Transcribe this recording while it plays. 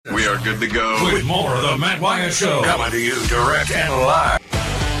good to go. With more of the Matt Wyatt Show. Coming to you direct and live.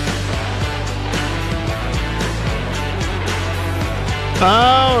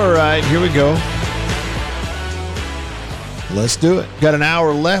 All right, here we go. Let's do it. Got an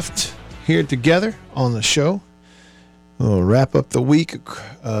hour left here together on the show. We'll wrap up the week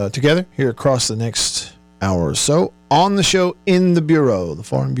together here across the next hour or so. On the show in the Bureau, the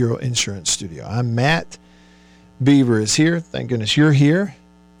Farm Bureau Insurance Studio. I'm Matt. Beaver is here. Thank goodness you're here.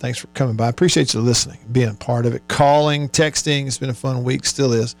 Thanks for coming by. Appreciate you listening, being a part of it, calling, texting. It's been a fun week,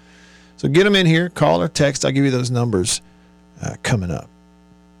 still is. So get them in here, call or text. I'll give you those numbers coming up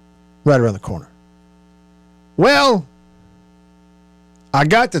right around the corner. Well, I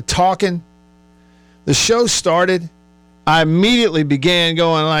got to talking. The show started. I immediately began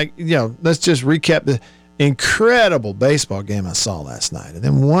going let's just recap the incredible baseball game I saw last night. And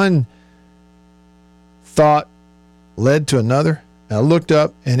then one thought led to another. And I looked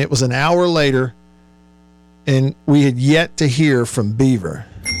up, and it was an hour later, and we had yet to hear from Beaver.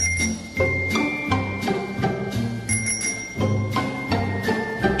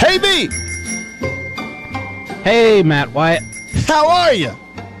 Hey, B! Hey, Matt Wyatt. How are you?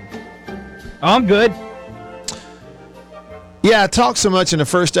 I'm good. Yeah, I talked so much in the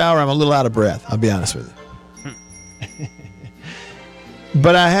first hour, I'm a little out of breath. I'll be honest with you.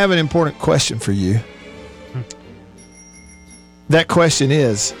 But I have an important question for you. That question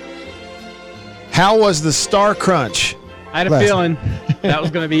is, how was the Star Crunch? I had a feeling that was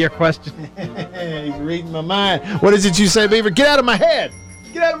going to be your question. He's reading my mind. What is it you say, Beaver? Get out of my head.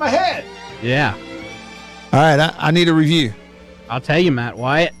 Get out of my head. Yeah. All right, I need a review. I'll tell you, Matt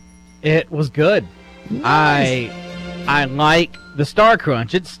Wyatt, it was good. Nice. I like the Star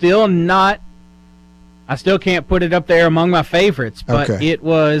Crunch. It's still not, I still can't put it up there among my favorites, but It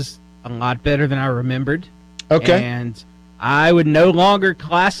was a lot better than I remembered. Okay. And I would no longer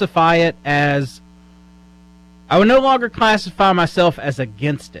classify myself as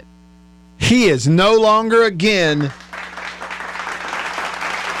against it. He is no longer again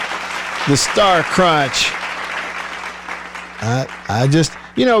the Star Crunch. I just,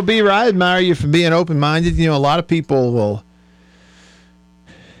 Beaver, I admire you for being open-minded. A lot of people will,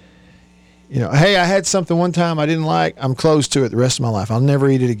 hey, I had something one time I didn't like. I'm closed to it the rest of my life. I'll never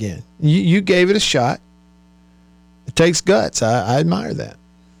eat it again. You gave it a shot. It takes guts. I admire that.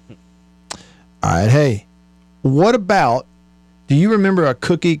 All right, hey, what about, do you remember a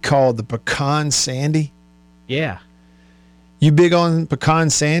cookie called the Pecan Sandy? Yeah. You big on Pecan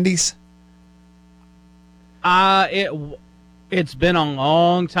Sandies? It's been a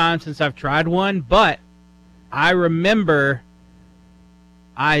long time since I've tried one, but I remember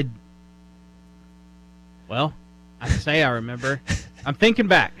I say I remember. I'm thinking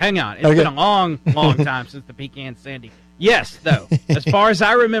back. Hang on. It's been a long, long time since the Pecan Sandy. Yes, though. As far as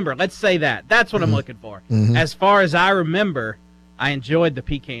I remember, let's say that. That's what I'm looking for. Mm-hmm. As far as I remember, I enjoyed the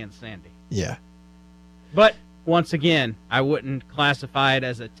Pecan Sandy. Yeah. But, once again, I wouldn't classify it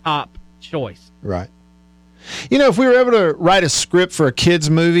as a top choice. Right. If we were able to write a script for a kids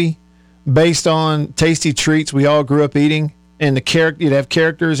movie based on tasty treats we all grew up eating, and you'd have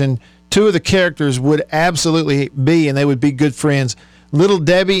characters, and two of the characters would absolutely be, and they would be good friends, Little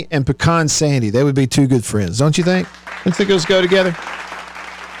Debbie and Pecan Sandy. They would be two good friends, don't you think? Don't you think those go together?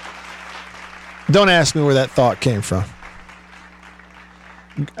 Don't ask me where that thought came from.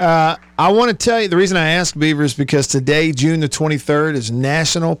 I want to tell you, the reason I asked, Beaver, is because today, June the 23rd, is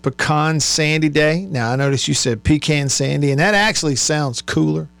National Pecan Sandy Day. Now, I noticed you said Pecan Sandy, and that actually sounds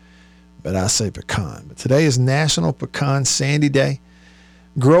cooler, but I say pecan. But today is National Pecan Sandy Day.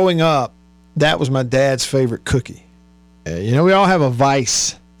 Growing up, that was my dad's favorite cookie. We all have a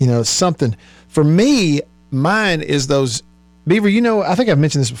vice, something. For me, mine is those, Beaver, I think I've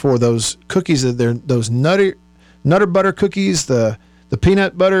mentioned this before, those cookies, those nutter butter cookies, the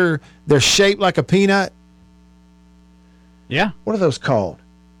peanut butter, they're shaped like a peanut. Yeah. What are those called?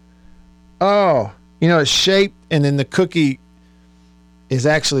 Oh, it's shaped, and then the cookie is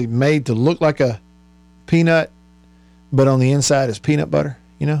actually made to look like a peanut, but on the inside is peanut butter,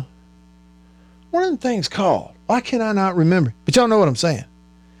 What are them things called? Why can I not remember? But y'all know what I'm saying.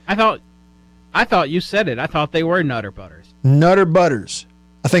 I thought you said it. I thought they were Nutter Butters. Nutter Butters.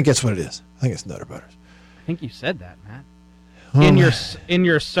 I think that's what it is. I think it's Nutter Butters. I think you said that, Matt. In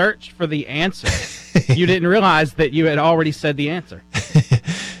your search for the answer, you didn't realize that you had already said the answer.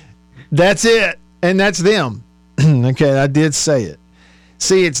 That's it, and that's them. Okay, I did say it.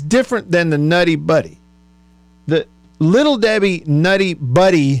 See, it's different than the Nutty Buddy. The Little Debbie Nutty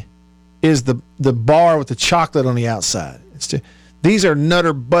Buddy is the bar with the chocolate on the outside. These are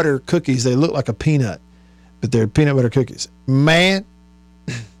Nutter Butter cookies. They look like a peanut, but they're peanut butter cookies. Man,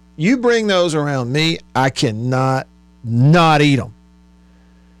 You bring those around me, I cannot not eat them.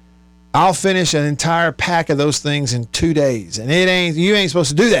 I'll finish an entire pack of those things in 2 days, and you ain't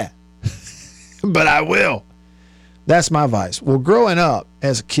supposed to do that, but I will. That's my vice. Well, growing up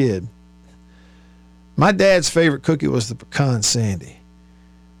as a kid, my dad's favorite cookie was the pecan sandy.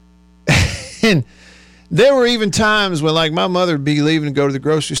 And there were even times when, like, my mother would be leaving to go to the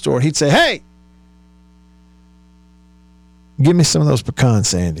grocery store. He'd say, hey, give me some of those pecan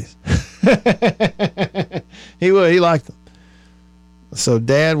sandies. He would. He liked them. So,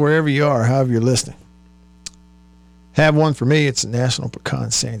 Dad, wherever you are, however you're listening, have one for me. It's National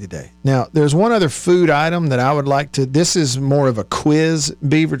Pecan Sandy Day. Now, there's one other food item that I would like to, this is more of a quiz,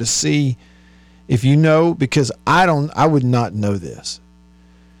 Beaver, to see if you know, because I would not know this.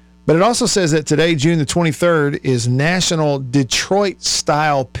 But it also says that today, June the 23rd, is National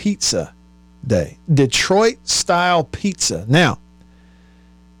Detroit-Style Pizza Day. Detroit-Style Pizza. Now,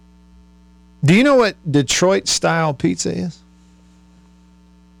 do you know what Detroit-Style Pizza is?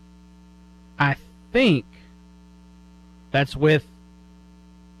 I think that's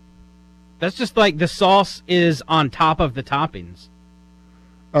just like the sauce is on top of the toppings.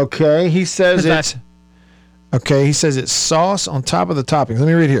 Okay, he says it's sauce on top of the toppings. Let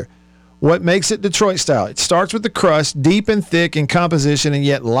me read here. What makes it Detroit style? It starts with the crust, deep and thick in composition and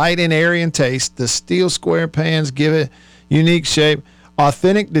yet light and airy in taste. The steel square pans give it unique shape.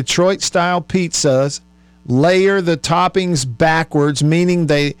 Authentic Detroit style pizzas layer the toppings backwards, meaning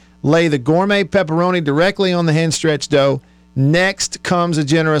they lay the gourmet pepperoni directly on the hand-stretched dough. Next comes a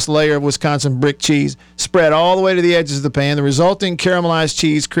generous layer of Wisconsin brick cheese, spread all the way to the edges of the pan. The resulting caramelized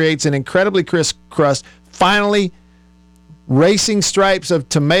cheese creates an incredibly crisp crust. Finally, racing stripes of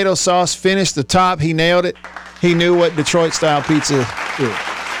tomato sauce finish the top. He nailed it. He knew what Detroit-style pizza is.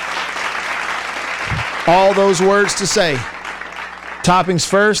 All those words to say. Toppings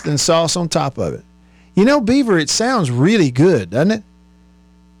first and sauce on top of it. You know, Beaver, it sounds really good, doesn't it?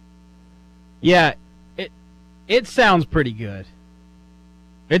 Yeah, it sounds pretty good.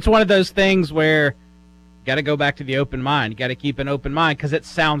 It's one of those things where you got to go back to the open mind. You got to keep an open mind because it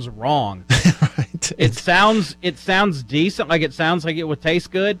sounds wrong. Right. It sounds decent, like it sounds like it would taste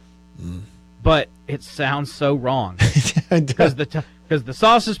good, but it sounds so wrong because the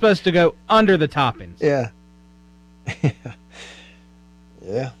sauce is supposed to go under the toppings. Yeah.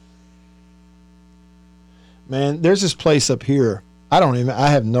 Yeah. Man, there's this place up here. I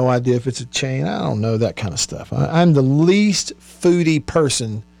have no idea if it's a chain. I don't know that kind of stuff. I'm the least foodie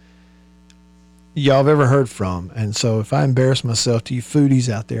person y'all have ever heard from. And so if I embarrass myself to you foodies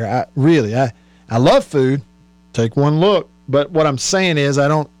out there, I love food. Take one look. But what I'm saying is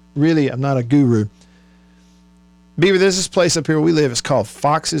I'm not a guru. Beaver, there's this place up here where we live. It's called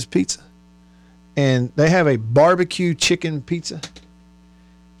Fox's Pizza. And they have a barbecue chicken pizza.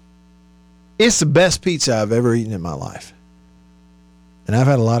 It's the best pizza I've ever eaten in my life. And I've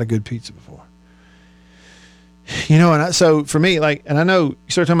had a lot of good pizza before. You know, so for me, and I know you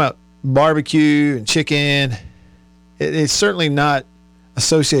start talking about barbecue and chicken, it's certainly not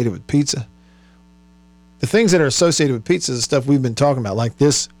associated with pizza. The things that are associated with pizza is the stuff we've been talking about, like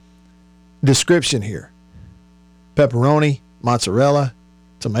this description here. Pepperoni, mozzarella,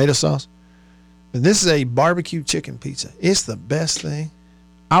 tomato sauce. But this is a barbecue chicken pizza. It's the best thing.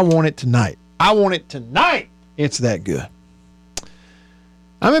 I want it tonight. It's that good.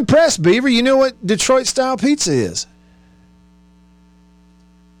 I'm impressed, Beaver. You know what Detroit-style pizza is?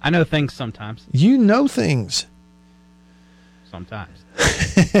 I know things sometimes. You know things. Sometimes.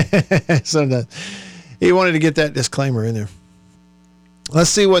 Sometimes. He wanted to get that disclaimer in there. Let's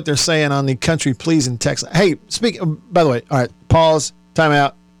see what they're saying on the country pleasing text. Hey, by the way, all right, pause, time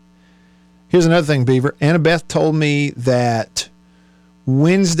out. Here's another thing, Beaver. Annabeth told me that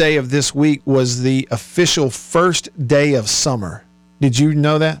Wednesday of this week was the official first day of summer. Did you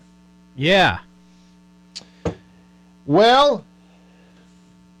know that? Yeah. Well,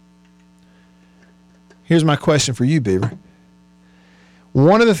 here's my question for you, Beaver.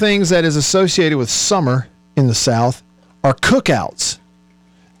 One of the things that is associated with summer in the South are cookouts.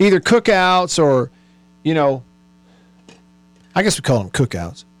 Either cookouts or, I guess we call them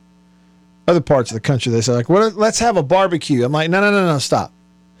cookouts. Other parts of the country, they say, like, well, let's have a barbecue. I'm like, no, stop.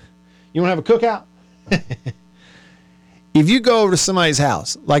 You want to have a cookout? If you go over to somebody's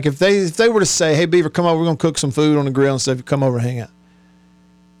house, like if they were to say, hey, Beaver, come over, we're going to cook some food on the grill and stuff, you come over and hang out.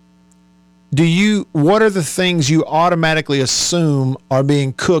 What are the things you automatically assume are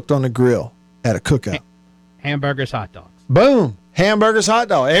being cooked on the grill at a cookout? Hamburgers, hot dogs. Boom. Hamburgers, hot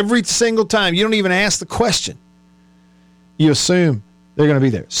dog. Every single time. You don't even ask the question. You assume they're going to be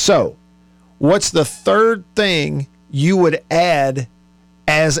there. So, what's the third thing you would add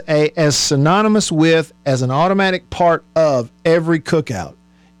as synonymous with, as an automatic part of every cookout,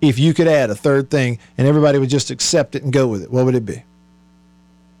 if you could add a third thing and everybody would just accept it and go with it, what would it be?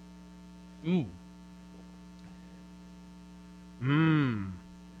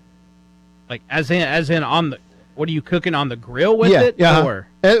 Like as in on the, what are you cooking on the grill with it? Yeah. Or?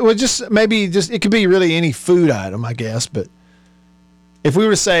 It would just it could be really any food item, I guess. But if we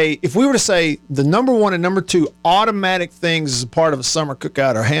were to say the number one and number two automatic things as a part of a summer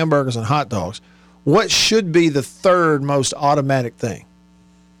cookout are hamburgers and hot dogs, what should be the third most automatic thing?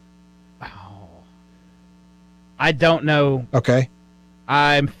 Oh, I don't know. Okay.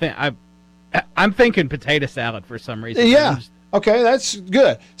 I'm thinking potato salad for some reason. Yeah. Okay, that's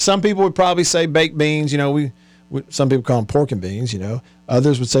good. Some people would probably say baked beans. You know, some people call them pork and beans. You know,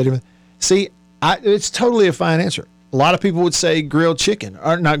 others would say different. See, it's totally a fine answer. A lot of people would say grilled chicken,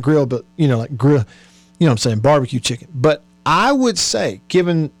 or not grilled, but like grill. You know what I'm saying, barbecue chicken. But I would say,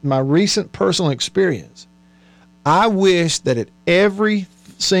 given my recent personal experience, I wish that at every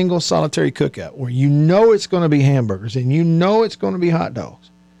single solitary cookout where it's going to be hamburgers and it's going to be hot dogs,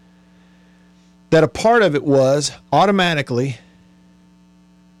 that a part of it was automatically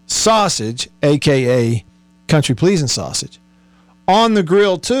sausage, a.k.a. country pleasing sausage, on the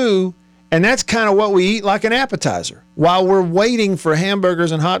grill too, and that's kind of what we eat like an appetizer while we're waiting for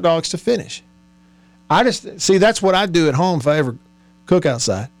hamburgers and hot dogs to finish. That's what I do at home if I ever cook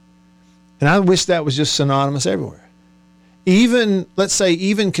outside, and I wish that was just synonymous everywhere. Even, let's say,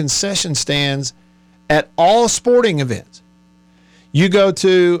 even concession stands at all sporting events. You go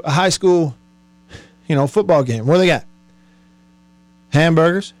to a high school football game. What do they got?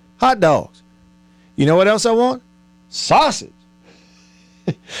 Hamburgers, hot dogs. You know what else I want? Sausage.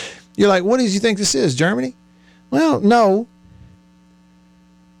 You're like, what do you think this is, Germany? Well, no.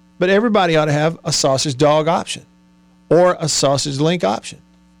 But everybody ought to have a sausage dog option or a sausage link option.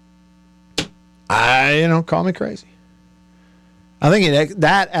 Call me crazy. I think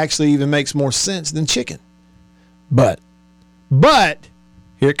that actually even makes more sense than chicken. But,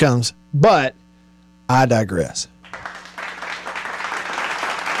 here it comes. But, I digress.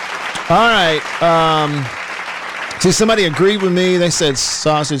 All right. See, somebody agreed with me. They said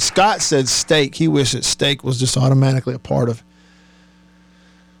sausage. Scott said steak. He wished that steak was just automatically a part of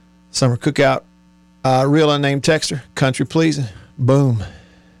summer cookout. Real unnamed texter. Country pleasing. Boom.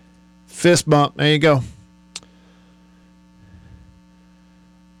 Fist bump. There you go.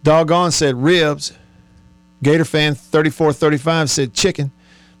 Doggone said ribs. Gator fan 3435 said chicken.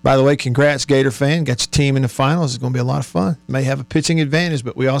 By the way, congrats, Gator fan. Got your team in the finals. It's going to be a lot of fun. May have a pitching advantage,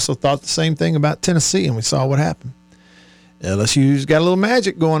 but we also thought the same thing about Tennessee, and we saw what happened. LSU's got a little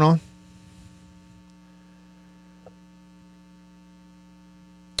magic going on.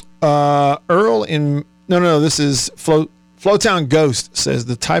 Earl in... No, this is Flowtown Ghost says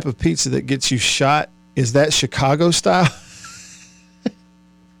the type of pizza that gets you shot, is that Chicago style?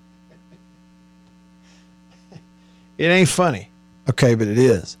 It ain't funny. Okay, but it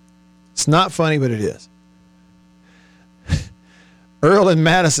is. It's not funny, but it is. Earl in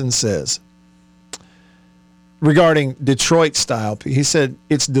Madison says, regarding Detroit style, he said,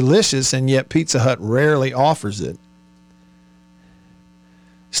 it's delicious, and yet Pizza Hut rarely offers it.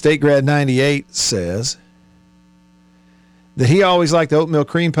 State Grad 98 says that he always liked the oatmeal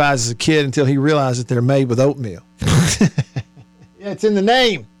cream pies as a kid until he realized that they're made with oatmeal. Yeah, it's in the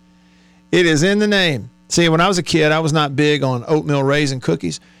name. It is in the name. See, when I was a kid, I was not big on oatmeal raisin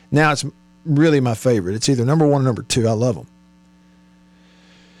cookies. Now it's really my favorite. It's either number one or number two. I love them.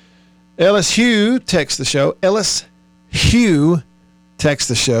 Ellis Hugh texts the show. Ellis Hugh texts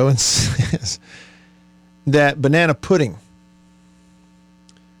the show and says that banana pudding,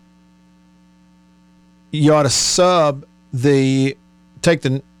 you ought to take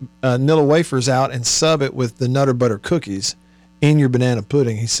the Nilla wafers out and sub it with the Nutter Butter cookies in your banana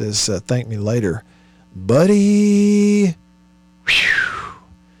pudding. He says, thank me later. Buddy, whew.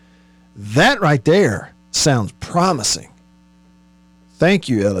 That right there sounds promising. Thank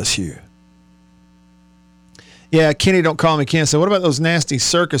you, LSU. Yeah, Kenny, don't call me Ken. So what about those nasty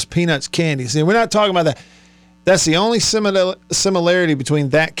Circus Peanuts candies? See, we're not talking about that. That's the only similarity between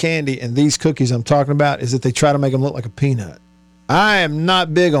that candy and these cookies I'm talking about is that they try to make them look like a peanut. I am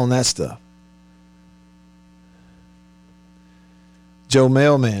not big on that stuff. Joe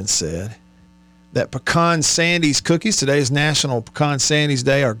Mailman said that Pecan Sandies cookies, today is National Pecan Sandies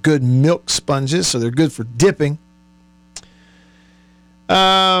Day, are good milk sponges, so they're good for dipping.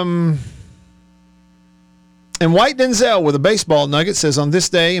 And White Denzel with a baseball nugget says, on this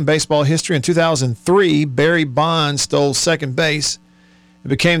day in baseball history in 2003, Barry Bonds stole second base and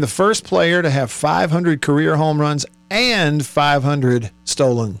became the first player to have 500 career home runs and 500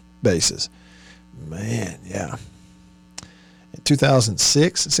 stolen bases. Man, yeah. In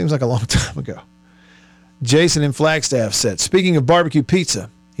 2006, it seems like a long time ago. Jason in Flagstaff said, speaking of barbecue pizza,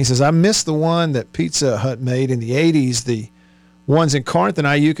 he says, I miss the one that Pizza Hut made in the 80s. The ones in Corinth and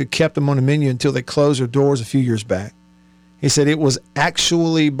Iuka kept them on the menu until they closed their doors a few years back. He said it was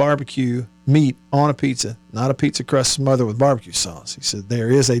actually barbecue meat on a pizza, not a pizza crust smothered with barbecue sauce. He said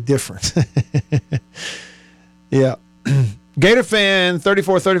there is a difference. Yeah. Gator fan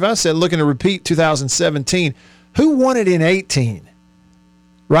 3435 said, looking to repeat 2017. Who won it in 18?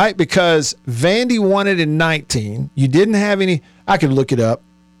 Right? Because Vandy won it in 19. You didn't have any. I could look it up,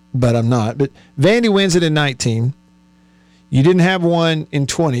 but I'm not. But Vandy wins it in 19. You didn't have one in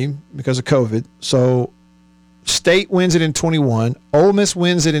 20 because of COVID. So State wins it in 21. Ole Miss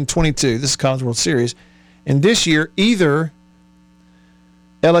wins it in 22. This is College World Series. And this year, either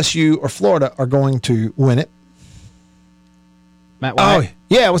LSU or Florida are going to win it. Matt Wyatt. Oh,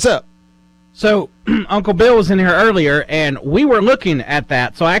 yeah. What's up? So Uncle Bill was in here earlier, and we were looking at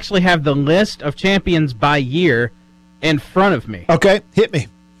that. So I actually have the list of champions by year in front of me. Okay. Hit me.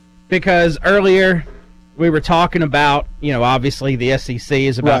 Because earlier we were talking about, obviously the SEC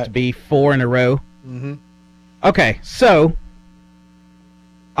is about to be 4 in a row. Mm-hmm. Okay, so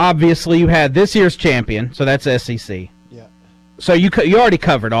obviously you had this year's champion, so that's SEC. Yeah. So you already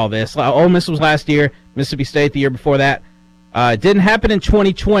covered all this. Ole Miss was last year, Mississippi State the year before that. It didn't happen in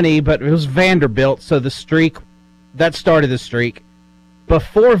 2020, but it was Vanderbilt, so the streak, that started the streak.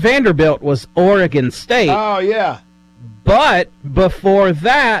 Before Vanderbilt was Oregon State. Oh, yeah. But before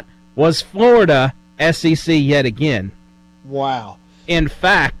that was Florida, SEC yet again. Wow. In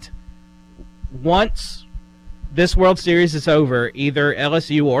fact, once this World Series is over, either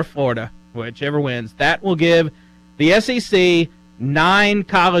LSU or Florida, whichever wins, that will give the SEC 9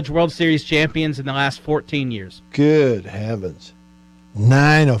 College World Series champions in the last 14 years. Good heavens.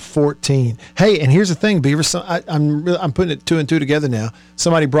 9 of 14. Hey, and here's the thing, Beaver. I'm putting it 2 and 2 together now.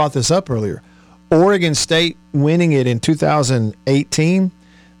 Somebody brought this up earlier. Oregon State winning it in 2018,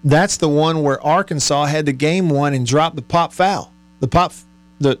 that's the one where Arkansas had the game won and dropped the pop foul.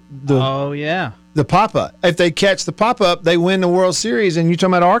 Oh, yeah. The pop-up. If they catch the pop-up, they win the World Series, and you're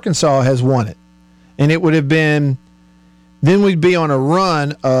talking about Arkansas has won it. And it would have been, then we'd be on a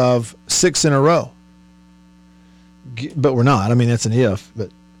run of 6 in a row. But we're not. I mean, that's an if.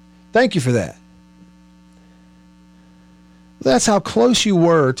 But thank you for that. That's how close you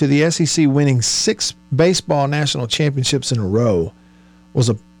were to the SEC winning 6 baseball national championships in a row. Was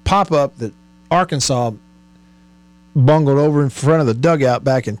a pop-up that Arkansas bungled over in front of the dugout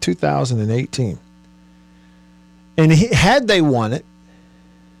back in 2018. And had they won it,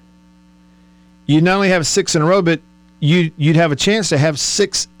 you'd not only have 6 in a row, but you'd have a chance to have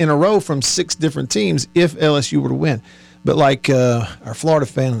 6 in a row from 6 different teams if LSU were to win. But like our Florida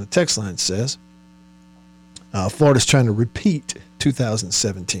fan on the text line says, Florida's trying to repeat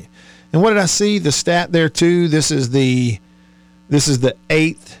 2017. And what did I see? The stat there too. This is the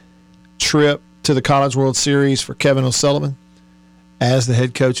 8th trip to the College World Series for Kevin O'Sullivan as the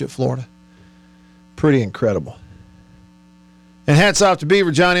head coach at Florida. Pretty incredible. And hats off to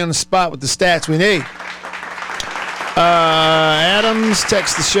Beaver Johnny on the spot with the stats we need. Adams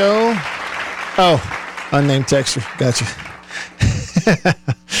text the show. Oh, unnamed texter. Gotcha.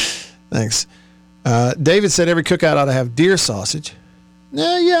 Thanks. David said every cookout ought to have deer sausage.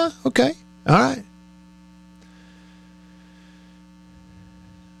 Yeah, okay. All right.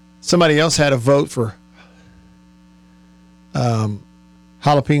 Somebody else had a vote for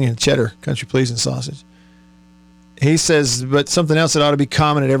jalapeno and cheddar country pleasing sausage. He says, but something else that ought to be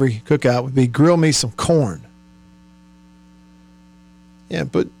common at every cookout would be grill me some corn. Yeah,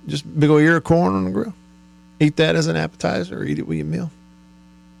 put just big old ear of corn on the grill. Eat that as an appetizer or eat it with your meal.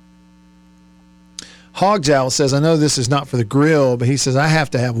 Hog Jowl says, I know this is not for the grill, but he says, I have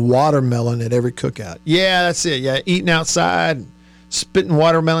to have watermelon at every cookout. Yeah, that's it. Yeah, eating outside, spitting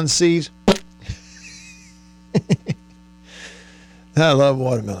watermelon seeds. I love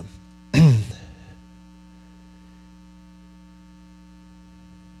watermelon.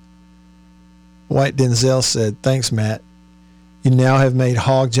 White Denzel said, thanks, Matt. You now have made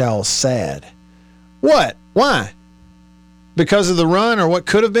Hog Jowl sad. What? Why? Because of the run or what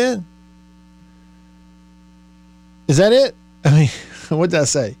could have been? Is that it? I mean, what did I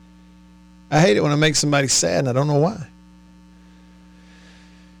say? I hate it when I make somebody sad and I don't know why.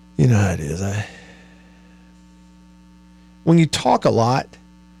 You know how it is. When you talk a lot,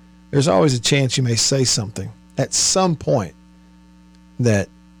 there's always a chance you may say something at some point that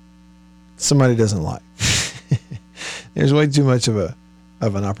somebody doesn't like. There's way too much of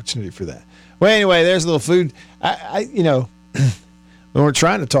an opportunity for that. Well, anyway, there's a little food. We weren't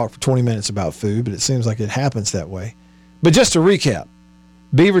trying to talk for 20 minutes about food, but it seems like it happens that way. But just to recap,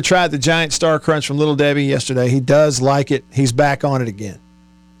 Beaver tried the giant Star Crunch from Little Debbie yesterday. He does like it. He's back on it again.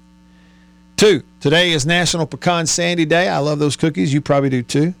 2, today is National Pecan Sandy Day. I love those cookies. You probably do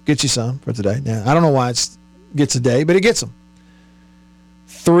too. Get you some for today. Now, I don't know why it gets a day, but it gets them.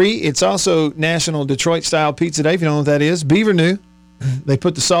 3, it's also National Detroit Style Pizza Day. If you don't know what that is, Beaver knew. They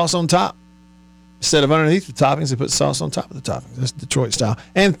put the sauce on top. Instead of underneath the toppings, they put sauce on top of the toppings. That's Detroit style.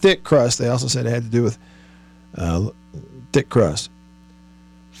 And thick crust. They also said it had to do with thick crust.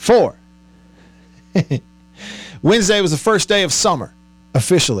 4, Wednesday was the first day of summer,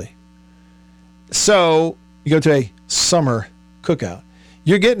 officially. So you go to a summer cookout.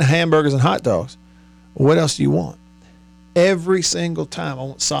 You're getting hamburgers and hot dogs. What else do you want? Every single time I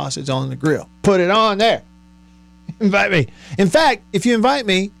want sausage on the grill. Put it on there. Invite me. In fact, if you invite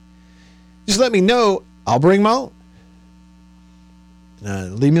me, just let me know. I'll bring my own.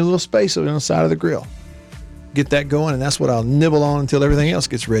 Leave me a little space over on the side of the grill. Get that going, and that's what I'll nibble on until everything else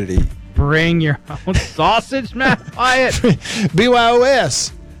gets ready to eat. Bring your own sausage, Matt Wyatt.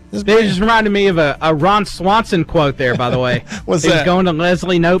 BYOS. It just reminded me of a Ron Swanson quote there, by the way. What's he that? He was going to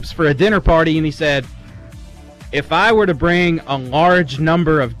Leslie Knope's for a dinner party, and he said, if I were to bring a large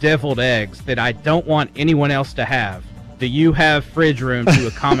number of deviled eggs that I don't want anyone else to have, do you have fridge room to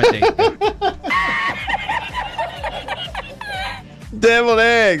accommodate them? Deviled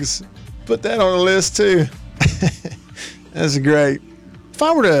eggs. Put that on the list, too. That's great. If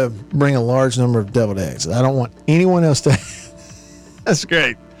I were to bring a large number of deviled eggs, I don't want anyone else to. That's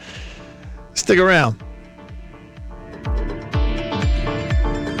great. Stick around.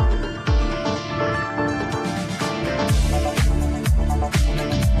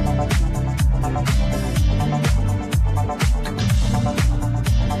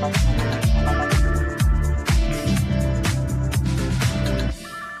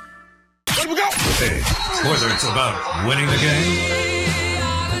 Whether it's about winning the game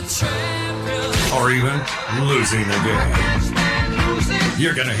or even losing the game,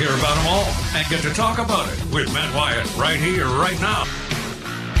 you're going to hear about them all and get to talk about it with Matt Wyatt right here, right now.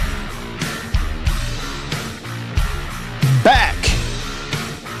 Back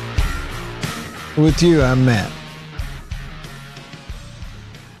with you, I'm Matt.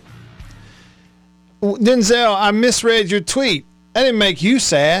 Denzel, I misread your tweet. That didn't make you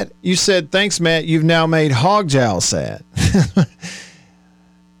sad. You said, thanks, Matt. You've now made Hog Jowl sad.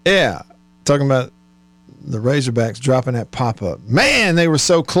 Yeah. Talking about the Razorbacks dropping that pop-up. Man, they were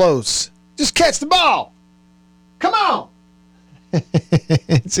so close. Just catch the ball. Come on.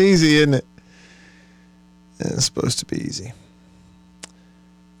 It's easy, isn't it? It's supposed to be easy.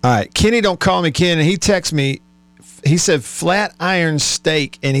 All right. Kenny, don't call me Ken. And he texted me. He said flat iron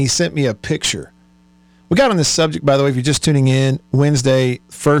steak, and he sent me a picture. We got on this subject, by the way, if you're just tuning in. Wednesday,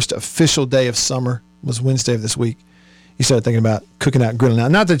 first official day of summer, was Wednesday of this week. You started thinking about cooking out and grilling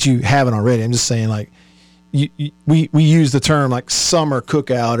out. Not that you haven't already. I'm just saying, like, we use the term, like, summer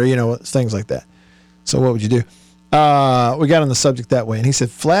cookout or, things like that. So what would you do? We got on the subject that way. And he said,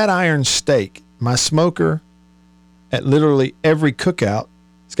 flat iron steak. My smoker at literally every cookout,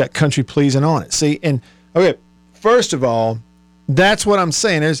 it's got country pleasing on it. See, and, okay, first of all, that's what I'm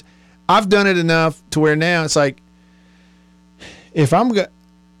saying. I've done it enough to where now it's like, if I'm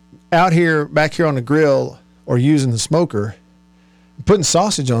out here, back here on the grill or using the smoker, putting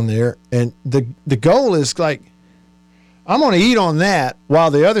sausage on there, and the goal is like, I'm going to eat on that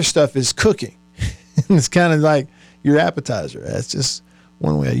while the other stuff is cooking. It's kind of like your appetizer. That's just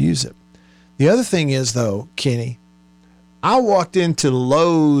one way I use it. The other thing is, though, Kenny, I walked into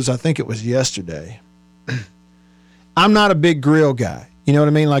Lowe's, I think it was yesterday. I'm not a big grill guy. You know what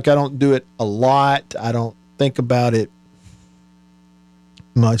I mean? Like, I don't do it a lot. I don't think about it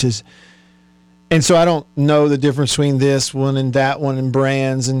much. And so I don't know the difference between this one and that one and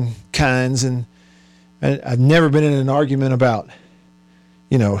brands and kinds. And I've never been in an argument about,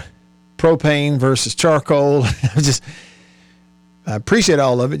 propane versus charcoal. I appreciate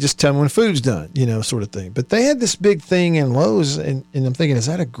all of it. Just tell me when food's done, sort of thing. But they had this big thing in Lowe's, and I'm thinking, is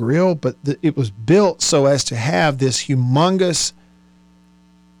that a grill? But it was built so as to have this humongous,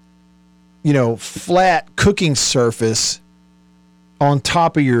 flat cooking surface on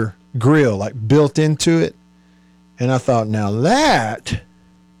top of your grill, like built into it. And I thought, now that,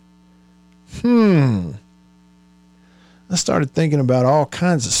 I started thinking about all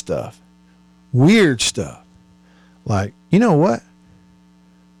kinds of stuff, weird stuff. Like, you know what?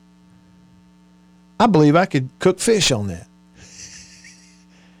 I believe I could cook fish on that.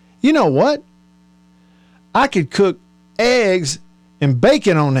 You know what? I could cook eggs and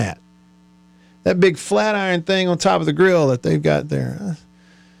bacon on that. that big flat iron thing on top of the grill that they've got there.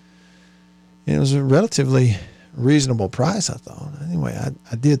 And it was a relatively reasonable price, I thought. Anyway,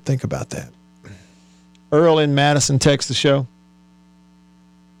 I did think about that. Earl in Madison texts the show.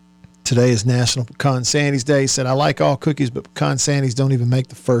 Today is National Pecan Sandies Day. He said, I like all cookies, but pecan sandies don't even make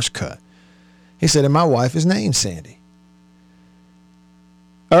the first cut. He said, and my wife is named Sandy.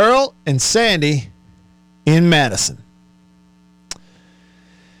 Earl and Sandy in Madison.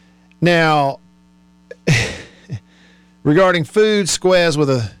 Now, regarding food, Squaz with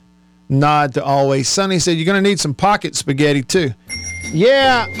a nod to Always Sunny said, you're going to need some pocket spaghetti too.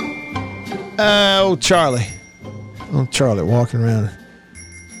 Yeah. Charlie. Charlie walking around.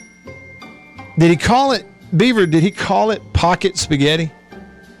 Did he call it, Beaver, did he call it pocket spaghetti?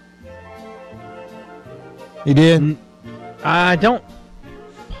 He did? I don't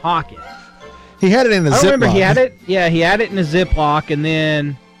pocket. He had it in a Ziploc. I remember he had it. Yeah, he had it in a Ziploc, and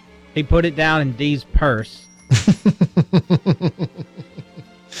then he put it down in Dee's purse.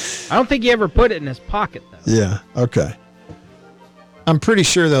 I don't think he ever put it in his pocket, though. Yeah, okay. I'm pretty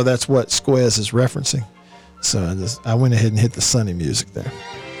sure, though, that's what Squez is referencing. So I went ahead and hit the Sunny music there.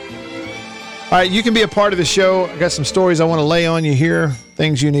 All right, you can be a part of the show. I got some stories I want to lay on you here,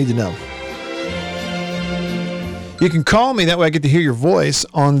 things you need to know. You can call me. That way I get to hear your voice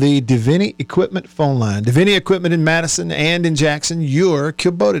on the Divini Equipment phone line. Divini Equipment in Madison and in Jackson, your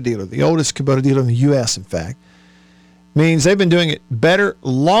Kubota dealer, the oldest Kubota dealer in the U.S., in fact. Means they've been doing it better,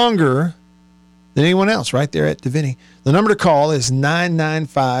 longer than anyone else right there at Divini. The number to call is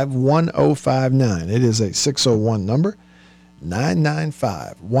 995-1059. It is a 601 number,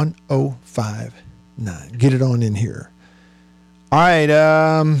 995-1059. Get it on in here. All right,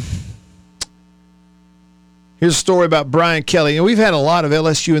 here's a story about Brian Kelly. And we've had a lot of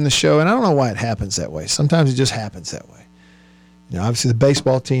LSU in the show, and I don't know why it happens that way. Sometimes it just happens that way. You know, obviously the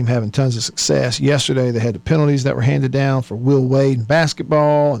baseball team having tons of success. Yesterday they had the penalties that were handed down for Will Wade in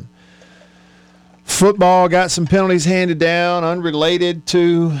basketball, and football got some penalties handed down unrelated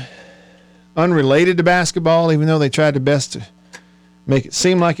to basketball, even though they tried their best to make it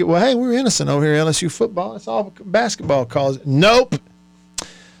seem like it. Well, hey, we're innocent over here, LSU football. It's all basketball calls. Nope.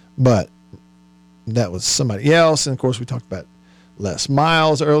 But that was somebody else. And, of course, we talked about Les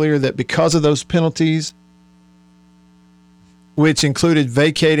Miles earlier, that because of those penalties, which included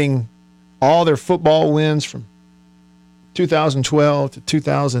vacating all their football wins from 2012 to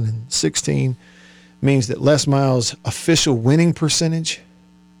 2016, means that Les Miles' official winning percentage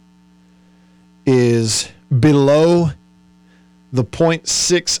is below the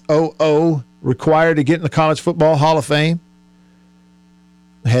 .600 required to get in the College Football Hall of Fame.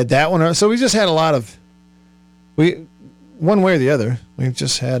 Had that one. So we just had a lot of, one way or the other, we've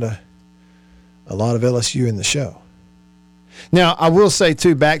just had a lot of LSU in the show. Now, I will say,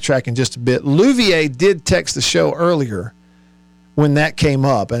 too, backtracking just a bit, Louvier did text the show earlier when that came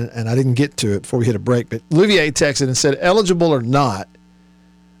up, and I didn't get to it before we hit a break, but Louvier texted and said, eligible or not,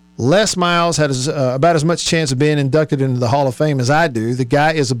 Les Miles had about as much chance of being inducted into the Hall of Fame as I do. The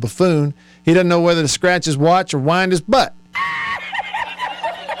guy is a buffoon. He doesn't know whether to scratch his watch or wind his butt.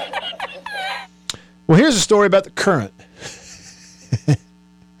 Well, here's a story about the current.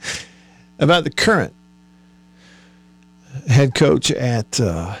 About the current head coach at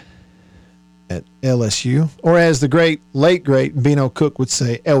LSU, or as the late great Bino Cook would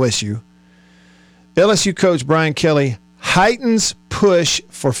say, LSU. LSU coach Brian Kelly heightens push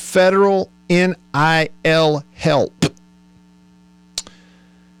for federal NIL help.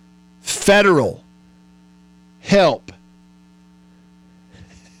 Federal help.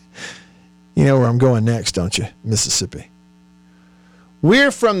 You know where I'm going next, don't you? Mississippi.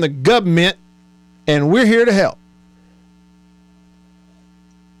 We're from the government, and we're here to help.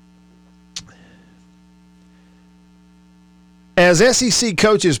 As SEC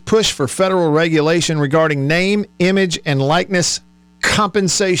coaches push for federal regulation regarding name, image, and likeness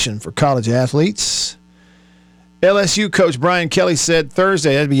compensation for college athletes, LSU coach Brian Kelly said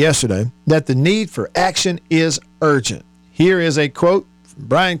Thursday, that'd be yesterday, that the need for action is urgent. Here is a quote from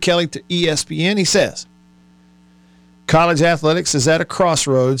Brian Kelly to ESPN. He says, college athletics is at a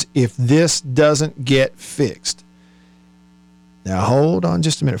crossroads if this doesn't get fixed. Now, hold on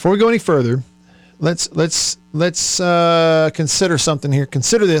just a minute. Before we go any further, let's consider something here.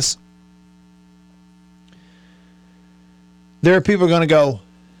 Consider this. There are people going to go,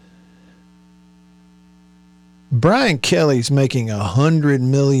 Brian Kelly's making $100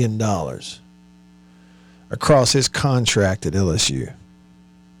 million across his contract at LSU.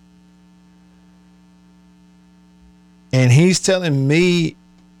 And he's telling me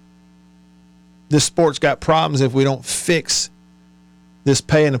this sport's got problems if we don't fix this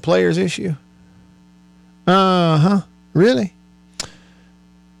paying the players issue. Really?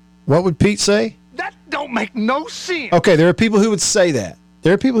 What would Pete say? That don't make no sense. Okay, there are people who would say that.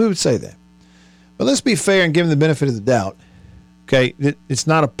 But let's be fair and give him the benefit of the doubt. Okay, it's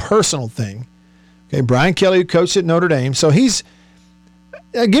not a personal thing. Okay, Brian Kelly, who coached at Notre Dame, so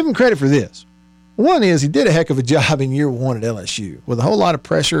I give him credit for this. One is he did a heck of a job in year one at LSU with a whole lot of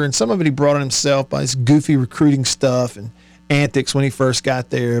pressure, and some of it he brought on himself by his goofy recruiting stuff and antics when he first got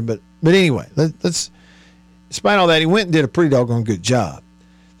there. But anyway, despite all that, he went and did a pretty doggone good job.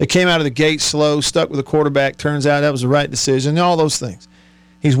 They came out of the gate slow, stuck with the quarterback. Turns out that was the right decision, all those things.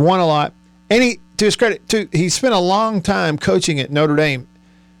 He's won a lot. And to his credit, too, he spent a long time coaching at Notre Dame.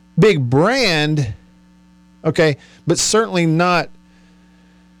 Big brand, okay, but certainly not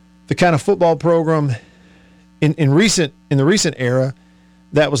the kind of football program in the recent era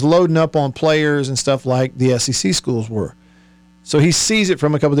that was loading up on players and stuff like the SEC schools were. So he sees it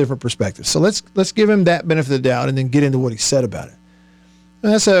from a couple different perspectives. So let's give him that benefit of the doubt and then get into what he said about it.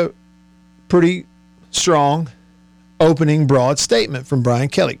 And that's a pretty strong opening broad statement from Brian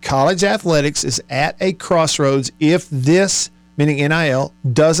Kelly. College athletics is at a crossroads if this, meaning NIL,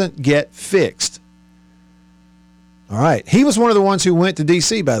 doesn't get fixed. All right. He was one of the ones who went to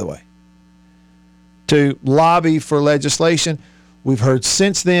D.C., by the way, to lobby for legislation. We've heard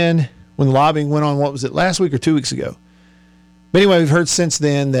since then, when the lobbying went on, what was it, last week or 2 weeks ago? But anyway, we've heard since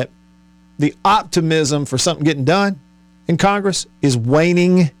then that the optimism for something getting done in Congress is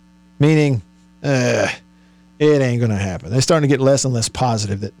waning, meaning it ain't going to happen. They're starting to get less and less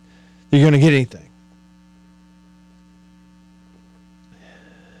positive that you're going to get anything.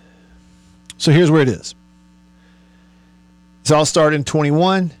 So here's where it is. It's all started in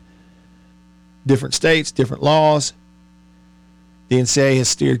 21. Different states, different laws. The NCAA has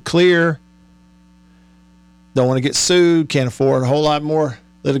steered clear. Don't want to get sued. Can't afford a whole lot more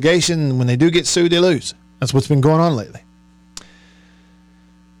litigation. When they do get sued, they lose. That's what's been going on lately.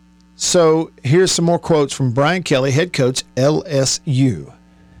 So here's some more quotes from Brian Kelly, head coach, LSU.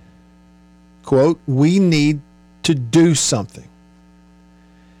 Quote, "We need to do something.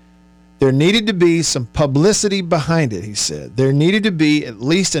 There needed to be some publicity behind it," he said. There needed to be at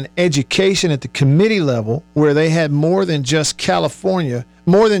least an education at the committee level where they had more than just California,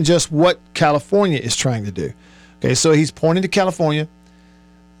 more than just what California is trying to do. Okay, so he's pointing to California,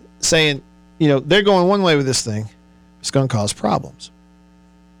 saying, they're going one way with this thing. It's going to cause problems.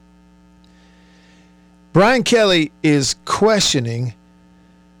 Brian Kelly is questioning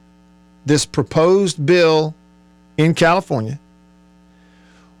this proposed bill in California,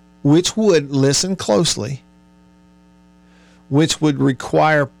 which would, listen closely, which would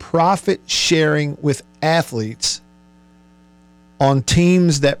require profit sharing with athletes on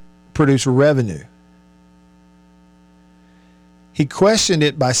teams that produce revenue. He questioned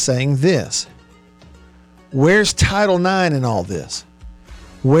it by saying this: where's Title IX in all this?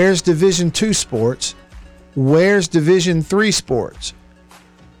 Where's Division II sports? Where's Division III sports?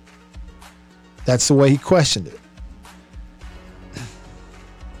 That's the way he questioned it.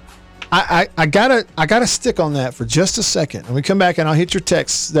 I gotta stick on that for just a second. When we come back, and I'll hit your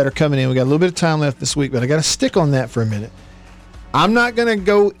texts that are coming in. We got a little bit of time left this week, but I gotta stick on that for a minute. I'm not gonna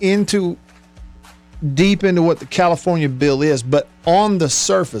go deep into what the California bill is, but on the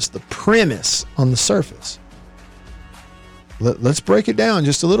surface, the premise on the surface. Let's break it down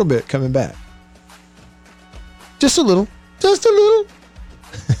just a little bit coming back. Just a little.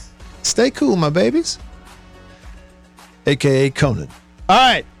 Stay cool, my babies. AKA Conan. All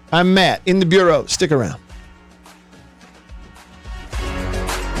right, I'm Matt in the Bureau. Stick around.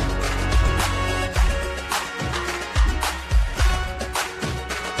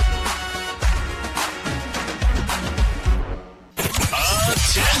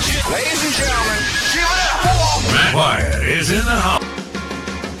 Attention, ladies and gentlemen, give it up for Matt Wyatt is in the house.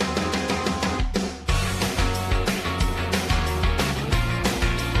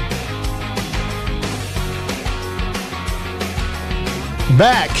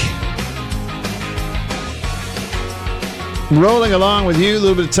 Back. Rolling along with you. A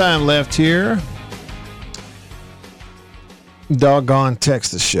little bit of time left here. Doggone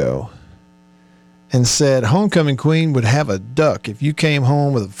text the show and said homecoming queen would have a duck if you came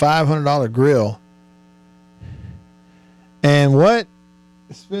home with a $500 grill. And what?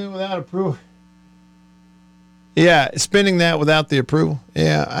 Spending without approval. Yeah, spending that without the approval.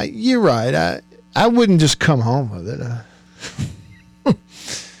 Yeah, you're right. I wouldn't just come home with it.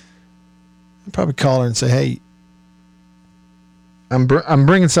 I'd probably call her and say, "Hey, I'm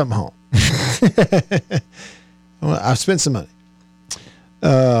bringing something home. I've spent some money."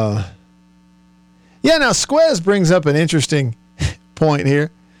 Yeah, now Squez brings up an interesting point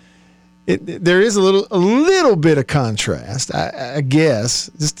here. there is a little bit of contrast, I guess,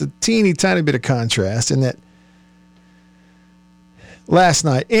 just a teeny tiny bit of contrast in that last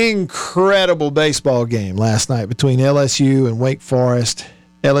night, incredible baseball game last night between LSU and Wake Forest.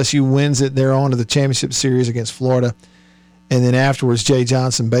 LSU wins it. They're on to the championship series against Florida. And then afterwards, Jay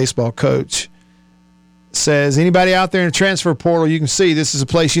Johnson, baseball coach, says, anybody out there in the transfer portal, you can see this is a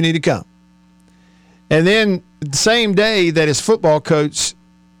place you need to come. And then the same day that his football coach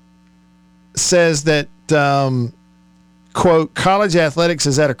says that, quote, college athletics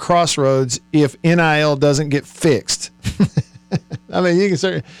is at a crossroads if NIL doesn't get fixed. I mean, you can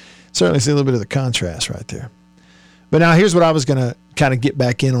certainly see a little bit of the contrast right there. But now here's what I was going to kind of get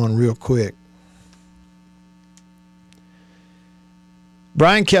back in on real quick.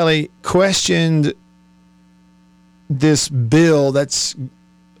 Brian Kelly questioned this bill that's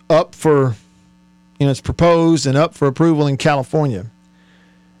up for, it's proposed and up for approval in California,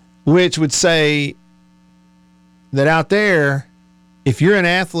 which would say that out there, if you're an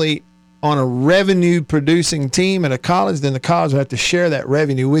athlete on a revenue-producing team at a college, then the college will have to share that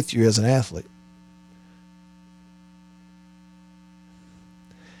revenue with you as an athlete.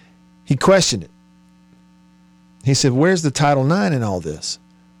 He questioned it. He said, where's the Title IX in all this?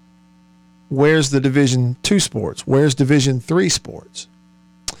 Where's the Division II sports? Where's Division III sports?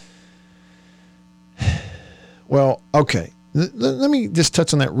 Well, okay. Let me just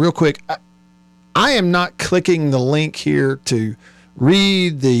touch on that real quick. I am not clicking the link here to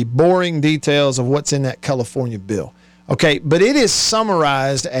read the boring details of what's in that California bill. Okay, but it is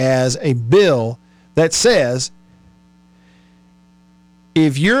summarized as a bill that says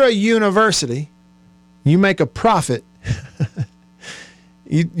if you're a university, you make a profit,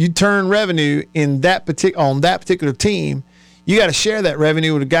 you turn revenue in on that particular team, you got to share that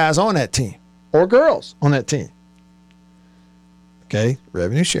revenue with the guys on that team or girls on that team. Okay,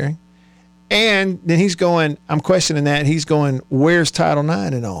 revenue sharing. And then he's going, I'm questioning that. He's going, where's Title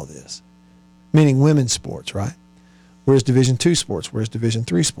IX in all this? Meaning women's sports, right? Where's Division II sports? Where's Division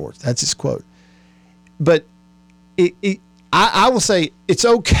III sports? That's his quote. But I will say it's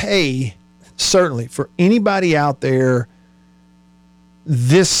okay, certainly, for anybody out there,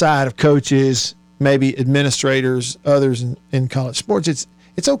 this side of coaches, maybe administrators, others in college sports.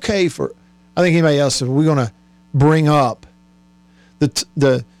 It's okay for, I think anybody else, if we're going to bring up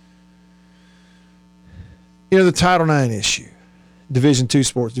the Title IX issue, Division II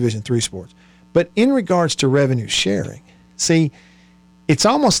sports, Division III sports. But in regards to revenue sharing, see, it's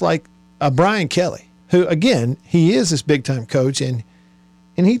almost like a Brian Kelly, who, again, he is this big-time coach, and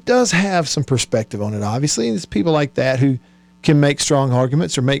he does have some perspective on it, obviously. And it's people like that who can make strong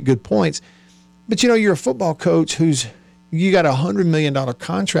arguments or make good points. But, you're a football coach you got a $100 million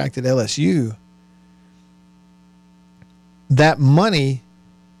contract at LSU. That money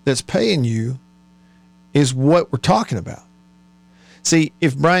that's paying you is what we're talking about. See,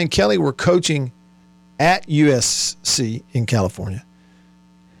 if Brian Kelly were coaching at USC in California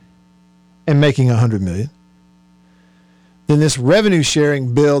and making $100 million, then this revenue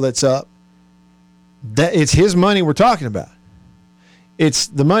sharing bill that's up, it's his money we're talking about. It's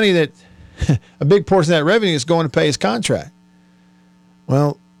the money that a big portion of that revenue is going to pay his contract.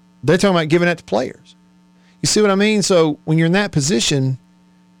 Well, they're talking about giving that to players. You see what I mean? So when you're in that position,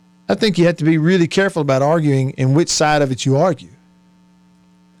 I think you have to be really careful about arguing in which side of it you argue.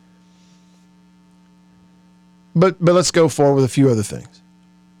 But let's go forward with a few other things.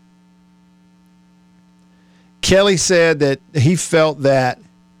 Kelly said that he felt that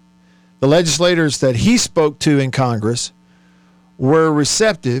the legislators that he spoke to in Congress were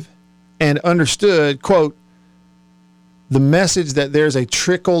receptive and understood, quote, the message that there's a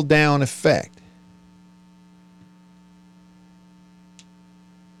trickle-down effect.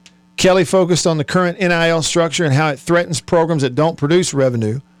 Kelly focused on the current NIL structure and how it threatens programs that don't produce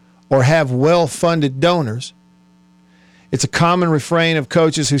revenue or have well-funded donors. It's a common refrain of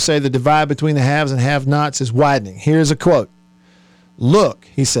coaches who say the divide between the haves and have-nots is widening. Here's a quote. Look,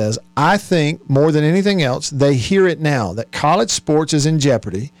 he says, I think more than anything else, they hear it now that college sports is in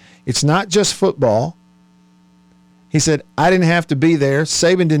jeopardy. It's not just football. He said, I didn't have to be there.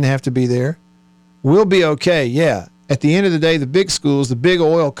 Saban didn't have to be there. We'll be okay, yeah. At the end of the day, the big schools, the big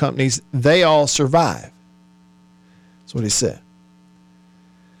oil companies, they all survive. That's what he said.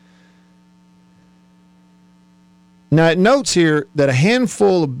 Now, it notes here that a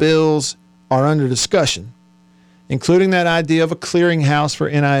handful of bills are under discussion, including that idea of a clearinghouse for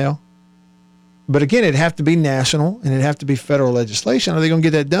NIL. But again, it'd have to be national and it'd have to be federal legislation. Are they going to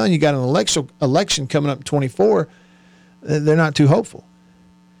get that done? You got an election coming up in 24. They're not too hopeful.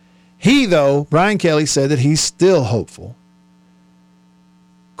 Brian Kelly said that he's still hopeful.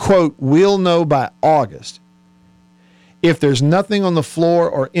 quote, we'll know by August. If there's nothing on the floor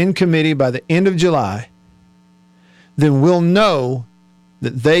or in committee by the end of July, then we'll know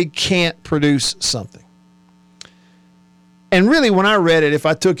that they can't produce something. And really, when I read it, if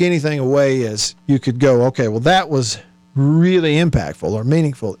I took anything away, is you could go, okay, well, that was really impactful or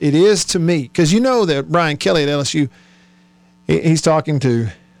meaningful. It is to me, because you know that Brian Kelly at LSU, he's talking to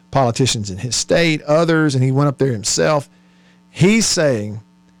politicians in his state, others, and he went up there himself. He's saying,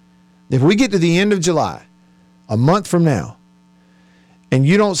 if we get to the end of July, a month from now, and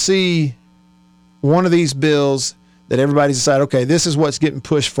you don't see one of these bills that everybody's decided, okay, this is what's getting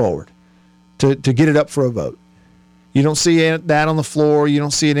pushed forward to get it up for a vote. You don't see that on the floor. You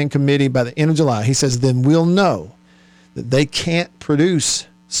don't see it in committee by the end of July. He says, then we'll know that they can't produce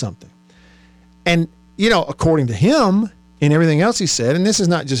something. And, you know, according to him and everything else he said, and this is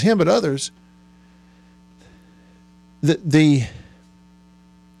not just him but others, that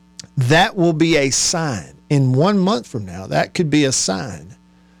will be a sign. In 1 month from now, that could be a sign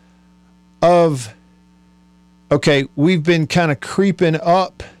of, okay, we've been kind of creeping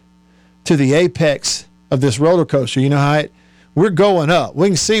up to the apex of this roller coaster. You know how we're going up. We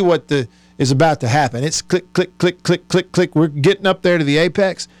can see what is about to happen. It's click, click, click, click, click, click. We're getting up there to the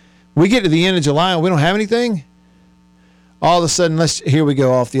apex. We get to the end of July and we don't have anything. All of a sudden, here we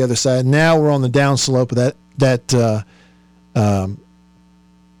go off the other side. Now we're on the down slope of that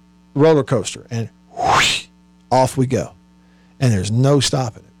roller coaster, and whoosh, off we go. And there's no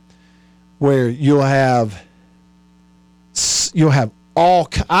stopping it. Where you'll have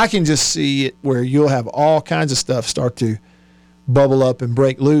I can just see it where you'll have all kinds of stuff start to bubble up and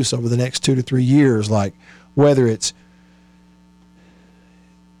break loose over the next 2 to 3 years, like whether it's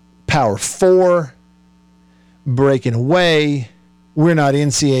Power 4 breaking away. We're not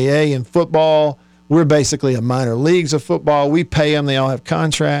NCAA in football. We're basically a minor leagues of football. We pay them. They all have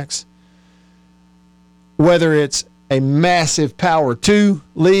contracts. Whether it's a massive Power 2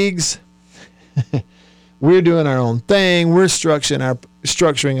 leagues, we're doing our own thing. We're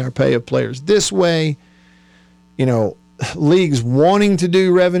structuring our pay of players this way. You know, leagues wanting to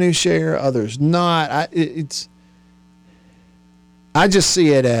do revenue share, others not. I just see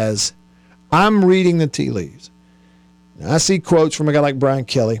it as I'm reading the tea leaves. Now, I see quotes from a guy like Brian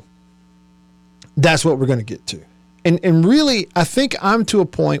Kelly. That's what we're going to get to. And really, I think I'm to a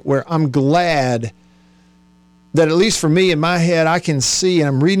point where I'm glad that at least for me in my head, I can see, and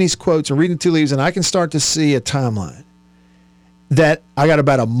I'm reading these quotes and reading tea leaves, and I can start to see a timeline that I got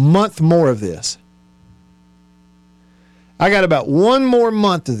about a month more of this. I got about 1 more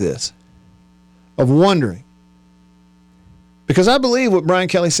month of this, of wondering. Because I believe what Brian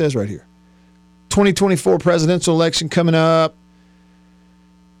Kelly says right here. 2024 presidential election coming up.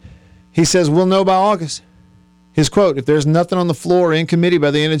 He says, we'll know by August. His quote, if there's nothing on the floor in committee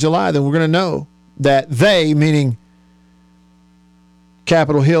by the end of July, then we're going to know that they, meaning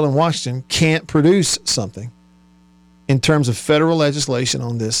Capitol Hill and Washington, can't produce something in terms of federal legislation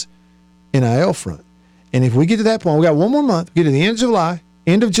on this NIL front. And if we get to that point, we got 1 more month, we get to the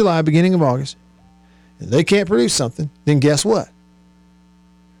end of July, beginning of August, and they can't produce something, then guess what?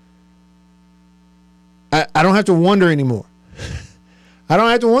 I don't have to wonder anymore. I don't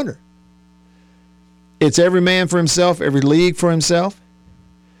have to wonder. It's every man for himself, every league for himself.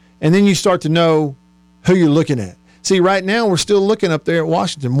 And then you start to know who you're looking at. See, right now we're still looking up there at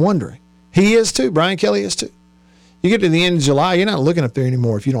Washington wondering. He is too. Brian Kelly is too. You get to the end of July, you're not looking up there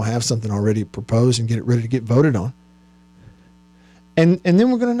anymore if you don't have something already proposed and get it ready to get voted on. And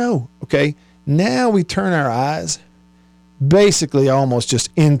then we're going to know, okay, now we turn our eyes basically almost just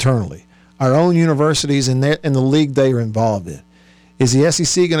internally. Our own universities and the league they are involved in. Is the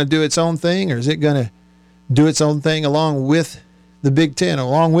SEC going to do its own thing, or is it going to do its own thing along with the Big Ten,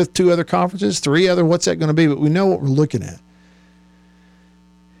 along with 2 other conferences, 3 other, what's that going to be? But we know what we're looking at.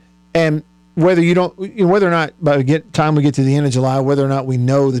 And whether or not by the time we get to the end of July, whether or not we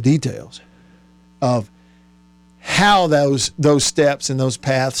know the details of how those steps and those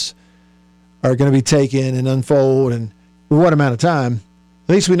paths are going to be taken and unfold and what amount of time,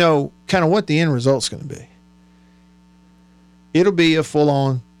 at least we know kind of what the end result's going to be. It'll be a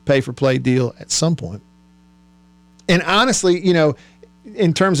full-on pay-for-play deal at some point. And honestly, you know,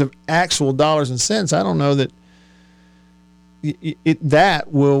 in terms of actual dollars and cents, I don't know that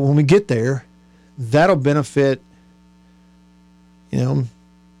that will, when we get there, that'll benefit, you know,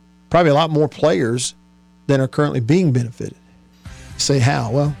 probably a lot more players than are currently being benefited. Say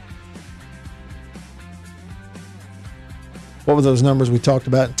how? Well, what were those numbers we talked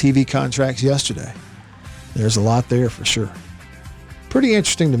about in TV contracts yesterday? There's a lot there for sure. Pretty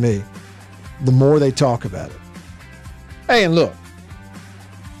interesting to me, the more they talk about it. Hey, and look,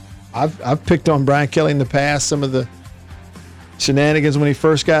 I've picked on Brian Kelly in the past, some of the shenanigans when he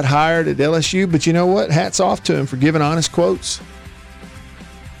first got hired at LSU, but you know what? Hats off to him for giving honest quotes.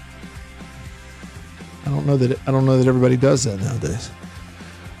 I don't know that everybody does that nowadays.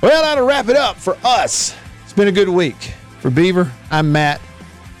 Well, that'll wrap it up for us. It's been a good week. For Beaver, I'm Matt.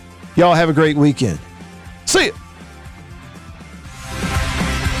 Y'all have a great weekend. See ya.